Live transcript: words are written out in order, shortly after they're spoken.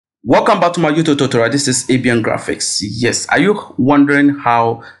Welcome back to my YouTube tutorial. This is ABN Graphics. Yes, are you wondering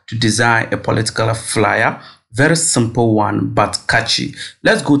how to design a political flyer? Very simple one, but catchy.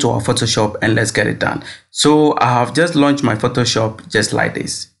 Let's go to our Photoshop and let's get it done. So I have just launched my Photoshop just like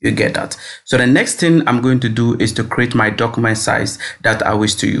this. You get that. So the next thing I'm going to do is to create my document size that I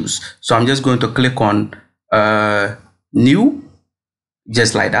wish to use. So I'm just going to click on new,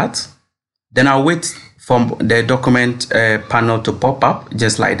 just like that. Then I'll wait for the document panel to pop up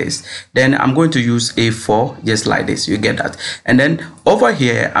just like this. Then I'm going to use A4 just like this. You get that. And then over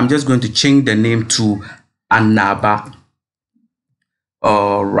here, I'm just going to change the name to Anaba.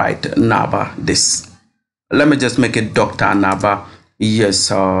 All right, Naba. This. Let me just make it Dr. Anaba. Yes,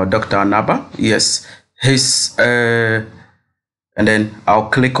 Dr. Anaba. Yes. His and then I'll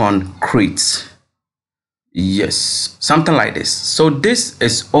click on create. Yes, something like this. So this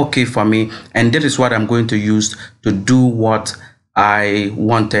is okay for me, and this is what I'm going to use to do what I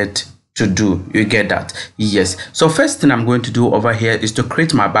wanted to do. You get that? Yes. So first thing I'm going to do over here is to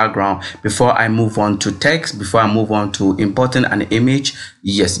create my background before I move on to text, before I move on to importing an image.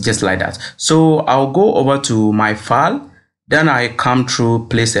 Yes, just like that. So I'll go over to my file, then I come through,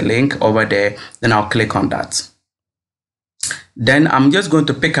 place a link over there, then I'll click on that. Then I'm just going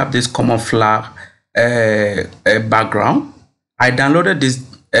to pick up this common flag background. I downloaded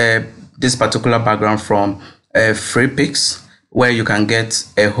this particular background from FreePix, where you can get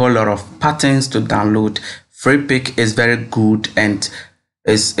a whole lot of patterns to download. FreePix is very good, and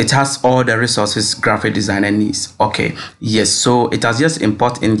it has all the resources graphic designer needs. Okay, yes, so it has just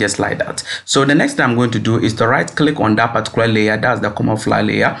import in just like that. So the next thing I'm going to do is to right click on that particular layer, that's the common flag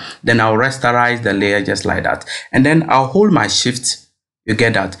layer. Then I'll rasterize the layer just like that, and then I'll hold my shift. You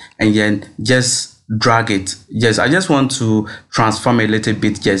get that, and then just drag it. Yes, I just want to transform a little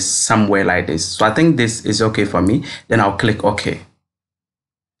bit just somewhere like this. So I think this is okay for me. Then I'll click OK.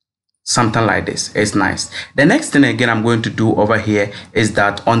 Something like this. It's nice. The next thing again I'm going to do over here is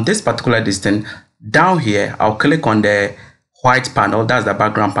that on this particular distance down here, I'll click on the white panel, that's the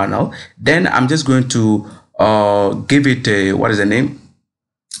background panel. Then I'm just going to give it a, what is the name?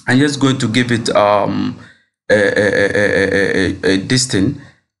 I'm just going to give it a distance,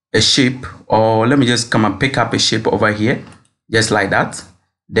 a shape, or let me just come and pick up a shape over here just like that.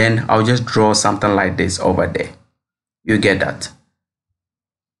 Then I'll just draw something like this over there. You get that?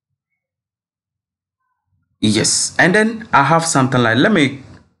 Yes. And then I have something like, let me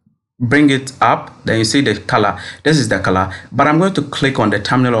bring it up, then you see the color. This is the color, but I'm going to click on the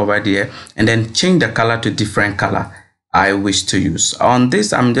thumbnail over there and then change the color to different color I wish to use. On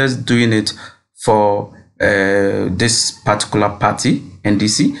this, I'm just doing it for this particular party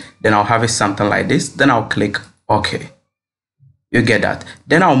NDC. Then I'll have it something like this. Then I'll click OK. You get that?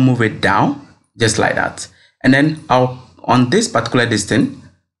 Then I'll move it down just like that, and then I'll on this particular distance,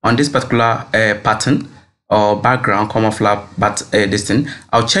 on this particular pattern or background common flag, but distance,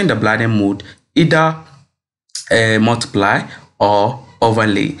 I'll change the blending mode, either multiply or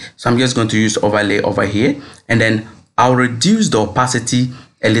overlay. So I'm just going to use overlay over here, and then I'll reduce the opacity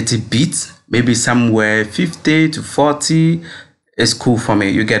a little bit, maybe somewhere 50 to 40 is cool for me.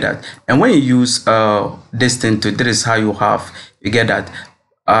 You get that? And when you use this thing to, this is how you have, you get that?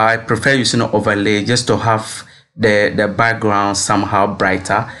 I prefer using an overlay just to have the background somehow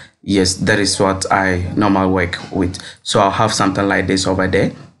brighter. Yes, that is what I normally work with. So I'll have something like this over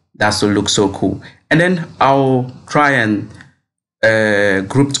there. That will look so cool. And then I'll try and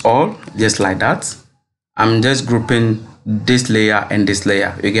group all just like that. I'm just grouping this layer and this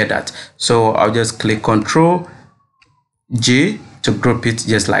layer. You get that? So I'll just click Control J to group it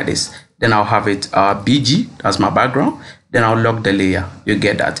just like this. Then I'll have it BG, that's my background. Then I'll lock the layer. You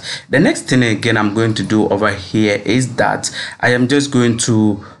get that? The next thing again I'm going to do over here is that I am just going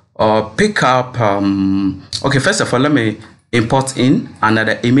to pick up okay, first of all, let me import in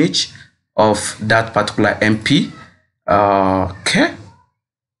another image of that particular MP. Okay,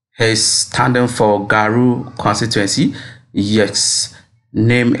 he's standing for Garu constituency. Yes,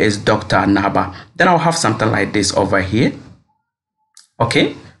 name is Dr. Naba. Then I'll have something like this over here.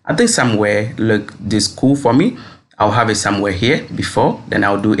 Okay, I think somewhere look this cool for me. I'll have it somewhere here before, then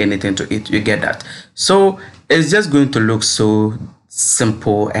I'll do anything to it. You get that? So it's just going to look so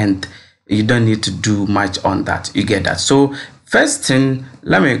simple, and you don't need to do much on that. You get that? So first thing,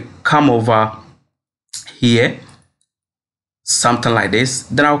 let me come over here, something like this.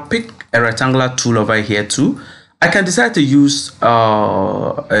 Then I'll pick a rectangular tool over here too. I can decide to use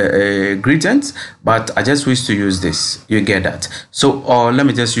a gradient, but I just wish to use this. You get that? So let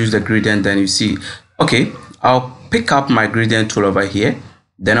me just use the gradient. Then you see, okay, I'll pick up my gradient tool over here.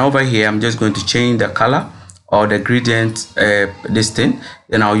 Then over here, I'm just going to change the color or the gradient this thing,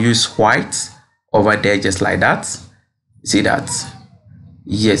 then I'll use white over there, just like that. See that?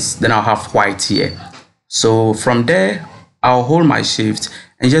 Yes, then I'll have white here. So from there, I'll hold my shift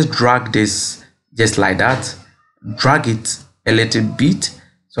and just drag this just like that. Drag it a little bit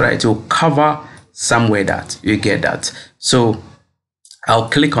so that it will cover somewhere that you get that. So I'll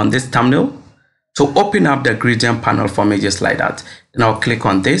click on this thumbnail to open up the gradient panel for me, just like that. Then I'll click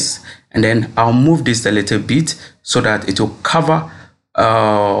on this and then I'll move this a little bit so that it will cover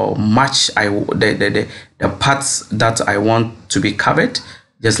match the parts that I want to be covered,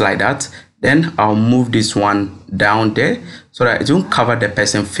 just like that. Then I'll move this one down there so that it won't cover the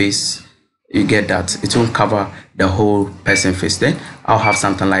person face. You get that? It won't cover the whole person face. Then I'll have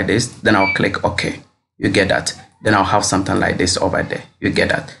something like this. Then I'll click OK. You get that? Then I'll have something like this over there. You get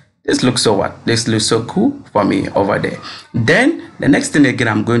that? This looks so what? This looks so cool for me over there. Then the next thing again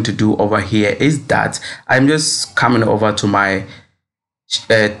I'm going to do over here is that I'm just coming over to my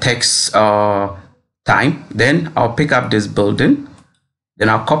text time. Then I'll pick up this building. Then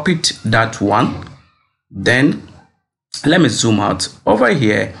I'll copy that one. Then let me zoom out. Over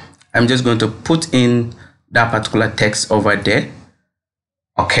here, I'm just going to put in that particular text over there.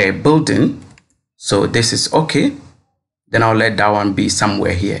 Okay, building. So this is okay. Then I'll let that one be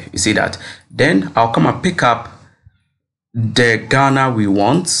somewhere here. You see that? Then I'll come and pick up the Ghana we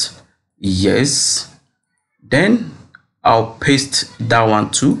want. Yes. Then I'll paste that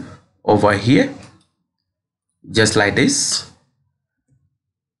one too over here. Just like this.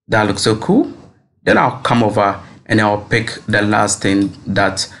 That looks so cool. Then I'll come over and I'll pick the last thing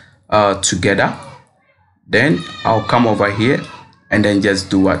that together. Then I'll come over here and then just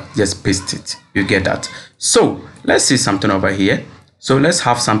do what? Just paste it. You get that? So let's see something over here. So let's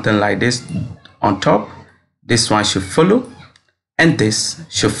have something like this on top. This one should follow and this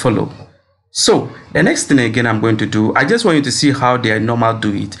should follow. So the next thing again I'm going to do, I just want you to see how they normal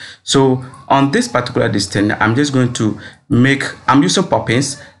do it. So on this particular distance, I'm just going to make, I'm using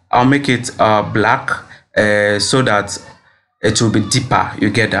poppins. I'll make it black so that it will be deeper. You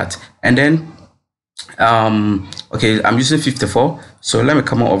get that? And then okay, I'm using 54. So let me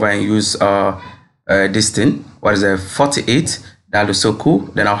come over and use this thing. What is it? 48. That looks so cool.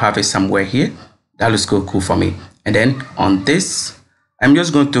 Then I'll have it somewhere here. That looks so cool for me. And then on this, I'm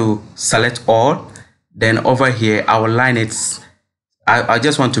just going to select all. Then over here, I will line it. I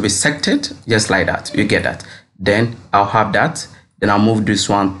just want to be sected, just like that. You get that? Then I'll have that. Then I'll move this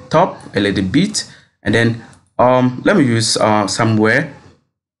one top a little bit. And then let me use somewhere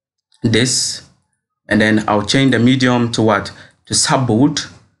this. And then I'll change the medium to what? To subbold,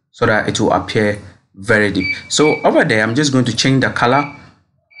 so that it will appear very deep. So over there, I'm just going to change the color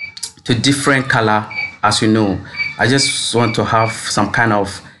to different color. As you know, I just want to have some kind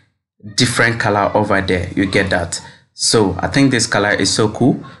of different color over there. You get that? So I think this color is so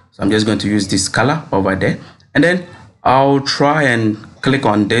cool. So I'm just going to use this color over there. And then I'll try and click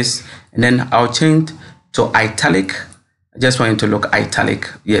on this. And then I'll change to italic. I just want it to look italic.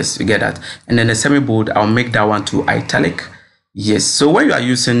 Yes, you get that. And then the semi-bold, I'll make that one to italic. Yes. So when you are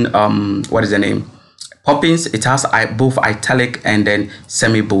using what is the name? Poppins, it has both italic and then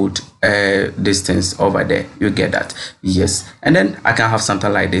semi-bold distance over there. You get that? Yes. And then I can have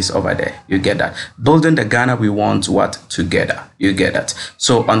something like this over there. You get that? Building the Ghana we want what together. You get that?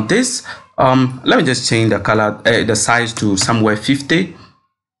 So on this, let me just change the color, the size to somewhere 50.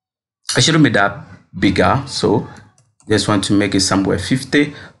 It shouldn't be that bigger. So just want to make it somewhere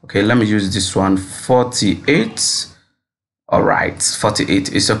 50. Okay, let me use this one 48. All right,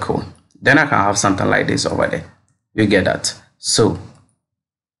 48 is so cool. Then I can have something like this over there. You get that? So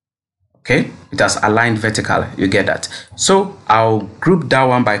okay, it has aligned vertical. You get that? So I'll group that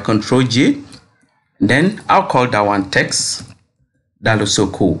one by Ctrl J. Then I'll call that one text. That looks so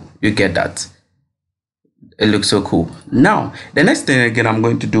cool. You get that? It looks so cool. Now the next thing again I'm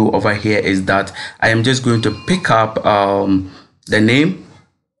going to do over here is that I am just going to pick up the name.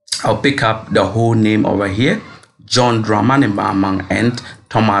 I'll pick up the whole name over here, John Dramani Mahama and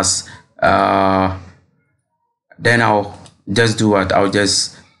Thomas. Then I'll just do what? I'll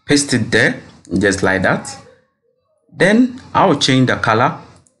just paste it there, just like that. Then I'll change the color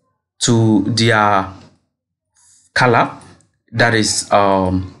to their color, that is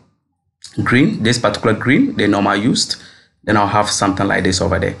green, this particular green they normal used. Then I'll have something like this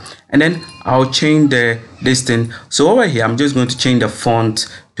over there. And then I'll change this thing. So over here, I'm just going to change the font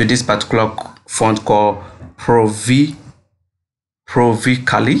to this particular font called Provicali.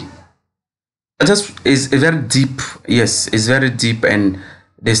 Just is very deep. Yes, it's very deep and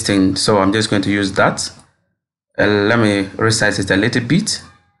this thing. So I'm just going to use that. Let me resize it a little bit.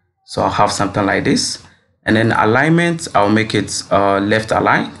 So I'll have something like this. and then alignment, I'll make it left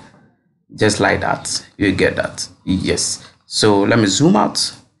align, just like that. You get that? Yes. So let me zoom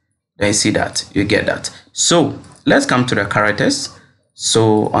out, then you see that. You get that? So let's come to the characters.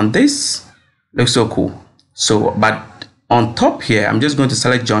 So on this, looks so cool. So but on top here, I'm just going to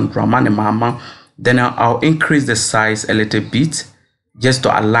select John Dramani Mahama, then I'll increase the size a little bit just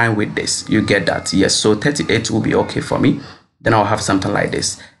to align with this. You get that? Yes. So 38 will be okay for me. Then I'll have something like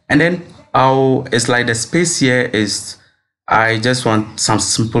this, and then it's like the space here is, I just want some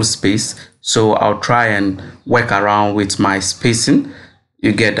simple space, so I'll try and work around with my spacing.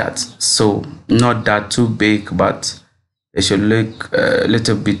 You get that? So not that too big, but it should look a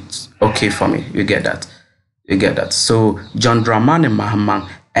little bit okay for me. You get that? You get that? So John Dramani Mahama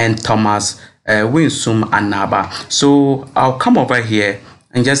and Thomas Winsum Anaba. So I'll come over here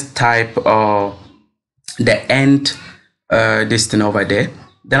and just type the end this thing over there.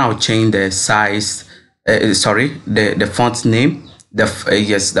 Then I'll change the size, the font name,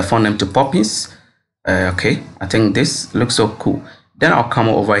 the font name to Poppins. Okay, I think this looks so cool. Then I'll come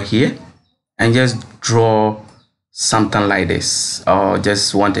over here and just draw something like this, or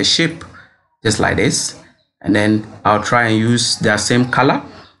just want a shape just like this, and then I'll try and use the same color.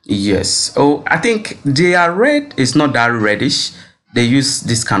 Yes. Oh, I think their red is not that reddish. They use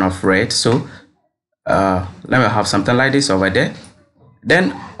this kind of red. So let me have something like this over there.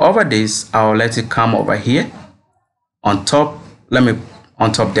 Then over this, I'll let it come over here on top.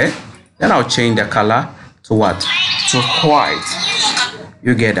 On top there. Then I'll change the color to what? To white.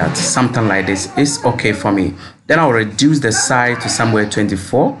 You get that? Something like this is okay for me. Then I'll reduce the size to somewhere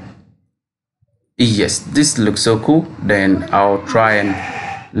 24. Yes, this looks so cool. Then I'll try and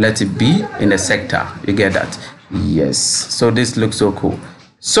let it be in the sector. You get that? Yes. So this looks so cool.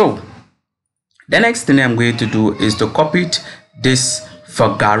 So the next thing I'm going to do is to copy this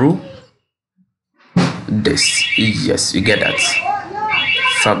Fagaru. This. Yes, you get that?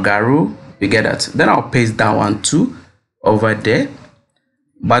 Fagaru. You get that? Then I'll paste that one too over there.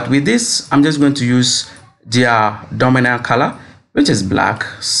 But with this, I'm just going to use their dominant color, which is black.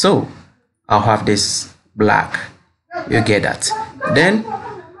 So I'll have this black. You get that? Then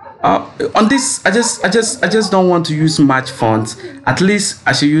on this, I just don't want to use much fonts. At least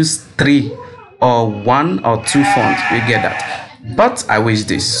I should use 3 or 1 or 2 fonts. You get that? But I wish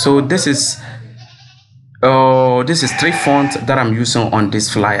this. So this is 3 fonts that I'm using on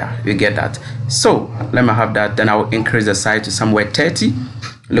this flyer. You get that? So let me have that. Then I'll increase the size to somewhere 30.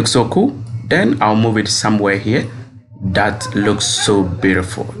 Looks so cool. Then I'll move it somewhere here. That looks so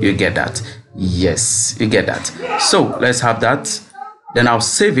beautiful. You get that? Yes, you get that. So let's have that. Then I'll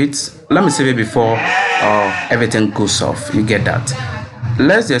save it. Let me save it before everything goes off. You get that?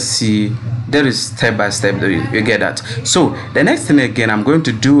 Let's just see. There is step by step. You get that? So the next thing again I'm going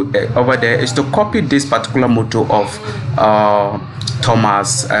to do over there is to copy this particular motto of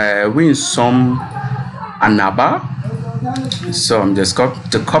Thomas Winsum Anaba. So I'm just going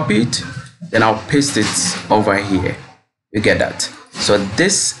to copy it. Then I'll paste it over here. You get that? So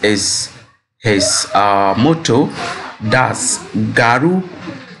this is his motto. That's Garu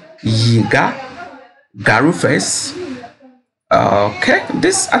Yiga, Garu first. Okay,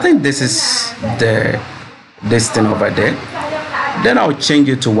 I think this is this thing over there. Then I'll change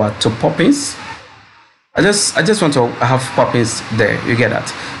it to what? To Poppins. I just want to have Poppins there. You get that?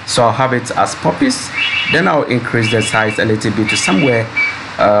 So I'll have it as Poppins. Then I'll increase the size a little bit to somewhere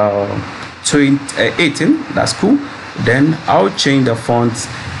 18. That's cool. Then I'll change the font,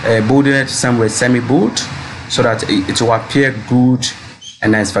 bolding it somewhere semi-bold, so that it will appear good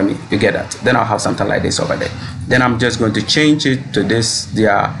and nice for me. You get that? Then I'll have something like this over there. Then I'm just going to change it to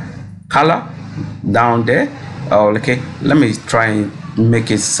their color down there. Okay, let me try and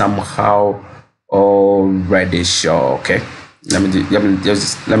make it somehow reddish. Okay, let me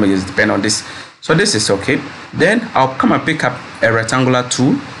just depend on this. So this is okay. Then I'll come and pick up a rectangular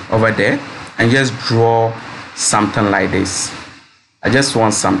tool over there and just draw something like this. I just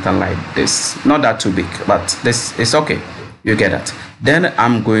want something like this, not that too big, but this is okay. You get that? Then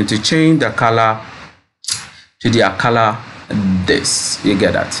I'm going to change the color to their color this. You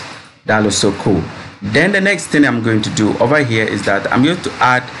get that? That looks so cool. Then the next thing I'm going to do over here is that I'm going to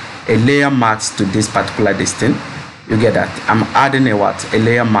add a layer mask to this particular distance. You get that? I'm adding a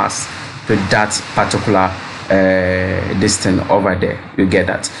layer mask to that particular distance over there. You get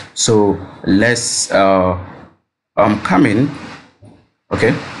that? So let's I'm coming.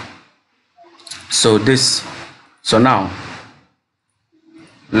 Okay, so now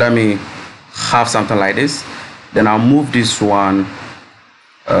let me have something like this. Then I'll move this one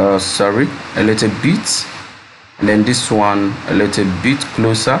a little bit, and then this one a little bit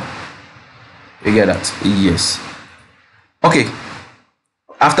closer. You get that? Yes. Okay,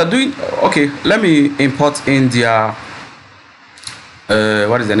 after doing, okay, let me import in their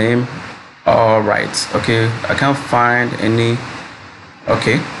what is the name? All right, okay, I can't find any.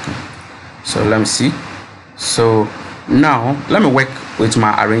 Okay, so let me see. So now let me work with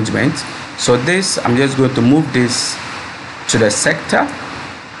my arrangement. So this, I'm just going to move this to the sector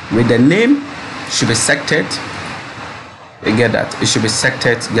with the name should be sected. You get that? It should be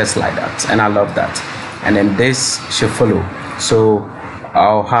sected just like that, and I love that. And then this should follow. So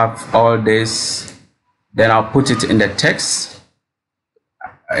I'll have all this, then I'll put it in the text,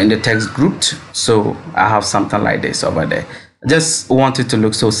 grouped. So I have something like this over there. I just want it to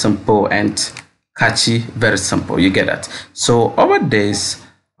look so simple and catchy, very simple. You get that? So over this,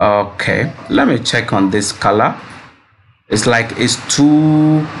 okay, let me check on this color. It's like it's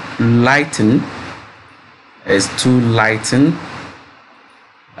too lighten. It's too lighten.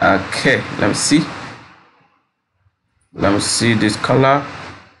 Okay, let me see. Let me see this color.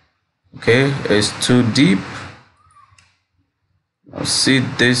 Okay, it's too deep. I'll see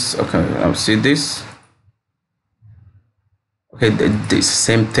this. Okay, I'll see this. Okay, this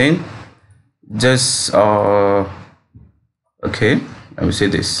same thing. Just okay, let me see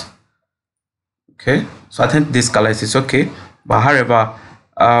this. Okay, so I think this color is okay, but however,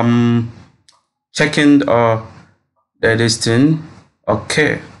 checking the distance.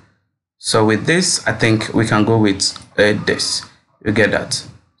 Okay, so with this, I think we can go with this. You get that?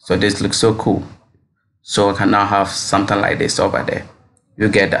 So this looks so cool. So I can now have something like this over there. You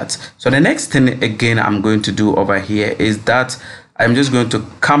get that? So the next thing again I'm going to do over here is that I'm just going to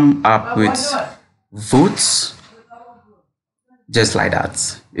come up with votes just like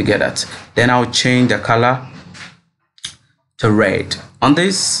that. You get that? Then I'll change the color to red. On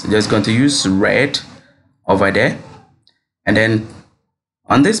this, just going to use red over there, and then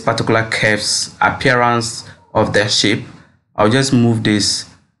on this particular curve's appearance of the shape, I'll just move this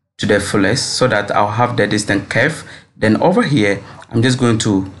to the fullest so that I'll have the distant curve. Then over here, I'm just going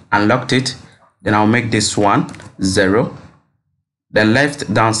to unlock it. Then I'll make this one 0. The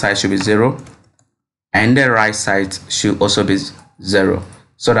left down side should be 0, and the right side should also be 0,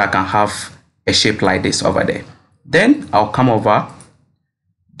 so that I can have a shape like this over there. Then I'll come over,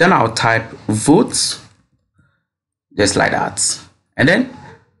 then I'll type votes just like that, and then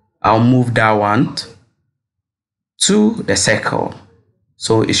I'll move that one to the circle,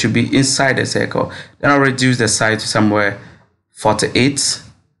 so it should be inside the circle. Then I'll reduce the size to somewhere 48,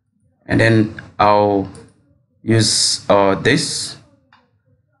 and then I'll use this.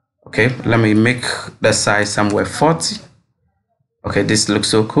 Okay, let me make the size somewhere 40. Okay, this looks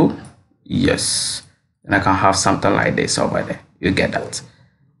so cool. Yes, and I can have something like this over there. You get that?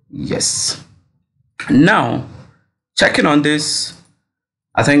 Yes. Now checking on this,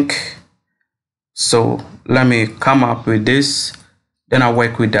 I think so. Let me come up with this, then I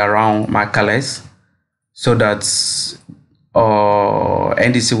work with around my colors so that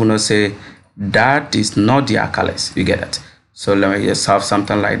NDC will not say that is not their colors. You get it? So let me just have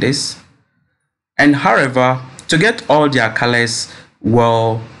something like this. And however, to get all their colors,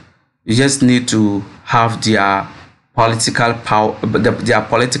 well, you just need to have their political power, their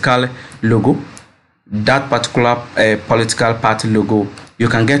political logo. That particular political party logo, you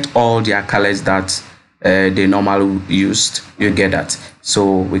can get all their colors that they normally used. You get that?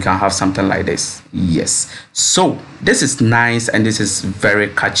 So we can have something like this. Yes, so this is nice and this is very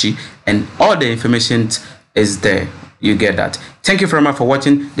catchy, and all the information is there. You get that? Thank you very much for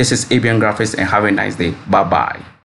watching. This is ABN Graphics, and have a nice day. Bye bye.